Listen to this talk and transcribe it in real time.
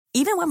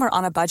Even when we're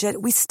on a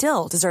budget, we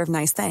still deserve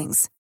nice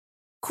things.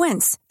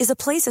 Quince is a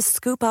place to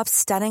scoop up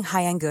stunning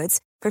high-end goods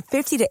for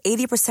 50 to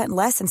 80%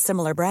 less than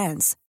similar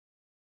brands.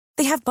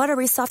 They have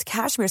buttery soft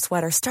cashmere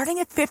sweaters starting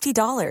at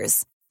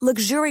 $50,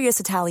 luxurious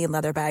Italian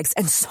leather bags,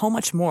 and so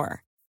much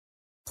more.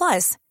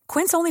 Plus,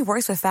 Quince only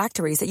works with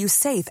factories that use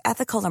safe,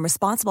 ethical, and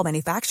responsible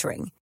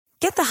manufacturing.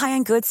 Get the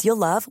high-end goods you'll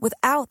love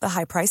without the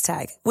high price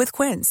tag with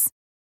Quince.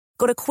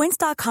 Go to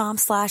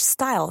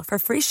quince.com/style for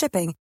free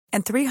shipping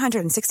and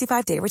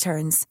 365-day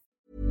returns.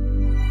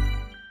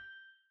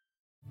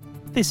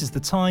 This is the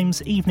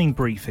Times evening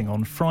briefing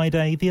on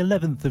Friday, the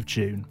 11th of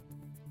June.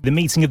 The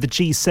meeting of the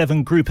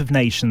G7 group of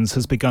nations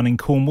has begun in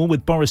Cornwall,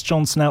 with Boris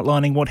Johnson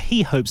outlining what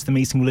he hopes the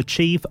meeting will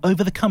achieve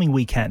over the coming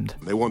weekend.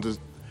 They want us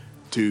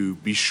to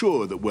be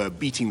sure that we're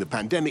beating the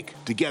pandemic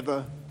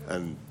together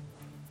and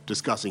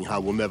discussing how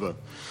we'll never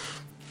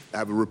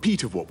have a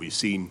repeat of what we've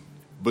seen,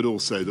 but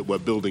also that we're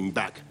building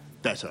back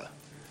better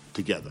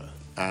together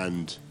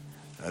and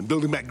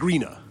building back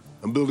greener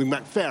and building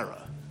back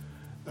fairer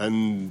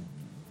and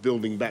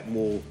building back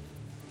more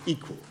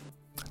equal.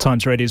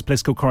 Times Radio's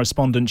political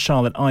correspondent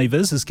Charlotte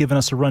Ivers has given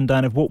us a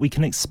rundown of what we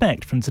can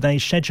expect from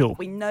today's schedule.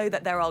 We know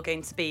that there are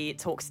going to be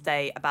talks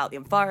today about the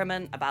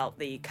environment, about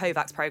the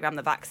COVAX programme,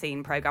 the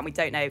vaccine programme. We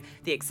don't know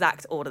the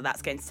exact order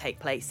that's going to take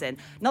place in.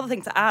 Another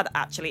thing to add,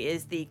 actually,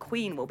 is the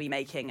Queen will be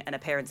making an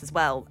appearance as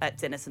well at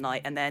dinner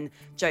tonight, and then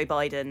Joe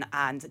Biden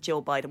and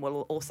Jill Biden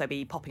will also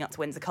be popping up to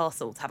Windsor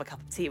Castle to have a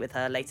cup of tea with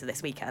her later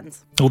this weekend.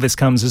 All this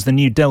comes as the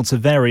new Delta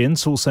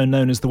variant, also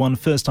known as the one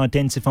first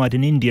identified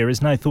in India,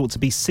 is now thought to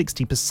be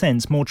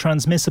 60% more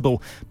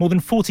transmissible. More than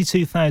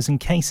 42,000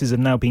 cases have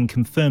now been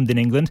confirmed in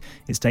England.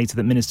 It's data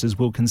that ministers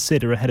will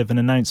consider ahead of an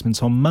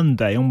announcement on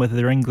Monday on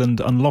whether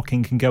England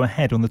unlocking can go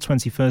ahead on the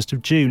 21st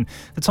of June.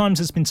 The Times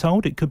has been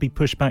told it could be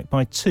pushed back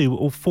by 2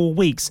 or 4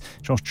 weeks.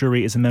 Josh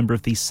Drury is a member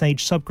of the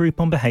SAGE subgroup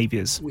on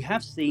behaviours. We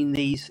have seen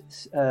these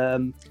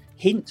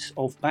hints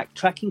of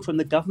backtracking from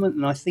the government,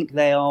 and I think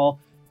they are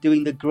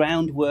doing the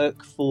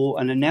groundwork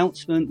for an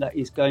announcement that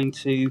is going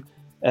to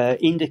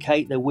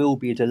indicate there will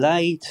be a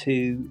delay,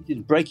 to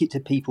break it to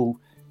people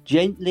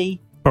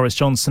gently. Boris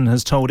Johnson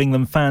has told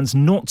England fans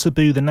not to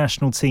boo the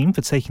national team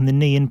for taking the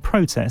knee in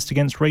protest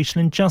against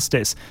racial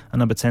injustice. A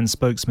Number 10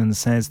 spokesman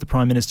says the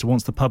Prime Minister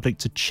wants the public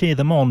to cheer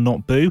them on,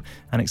 not boo,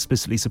 and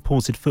explicitly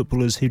supported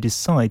footballers who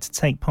decide to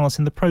take part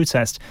in the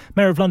protest.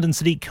 Mayor of London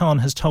Sadiq Khan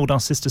has told our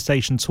sister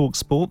station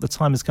TalkSport the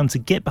time has come to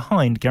get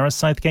behind Gareth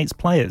Southgate's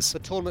players. The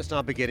tournament's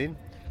now beginning.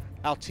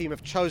 Our team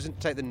have chosen to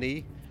take the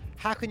knee.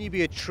 How can you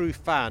be a true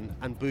fan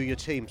and boo your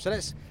team? So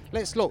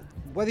let's look,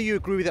 whether you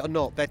agree with it or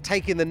not, they're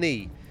taking the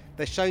knee.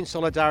 They're showing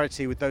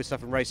solidarity with those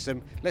suffering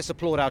racism. Let's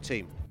applaud our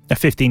team. A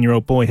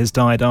 15-year-old boy has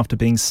died after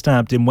being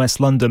stabbed in West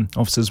London.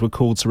 Officers were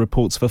called to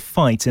reports of a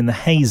fight in the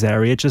Hayes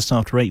area just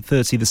after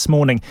 8:30 this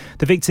morning.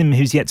 The victim,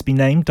 who's yet to be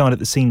named, died at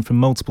the scene from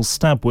multiple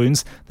stab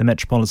wounds. The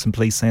Metropolitan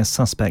Police say a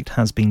suspect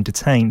has been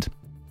detained.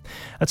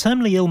 A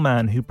terminally ill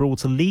man who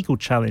brought a legal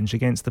challenge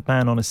against the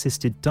ban on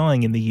assisted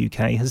dying in the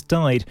UK has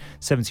died.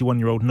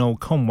 71-year-old Noel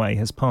Conway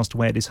has passed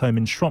away at his home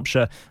in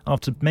Shropshire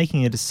after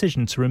making a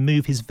decision to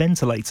remove his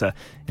ventilator.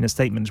 In a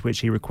statement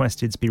which he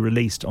requested to be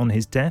released on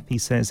his death, he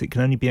says it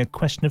can only be a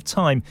question of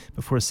time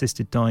before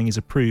assisted dying is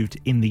approved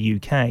in the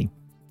UK.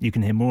 You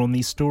can hear more on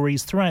these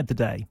stories throughout the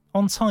day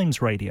on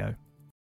Times Radio.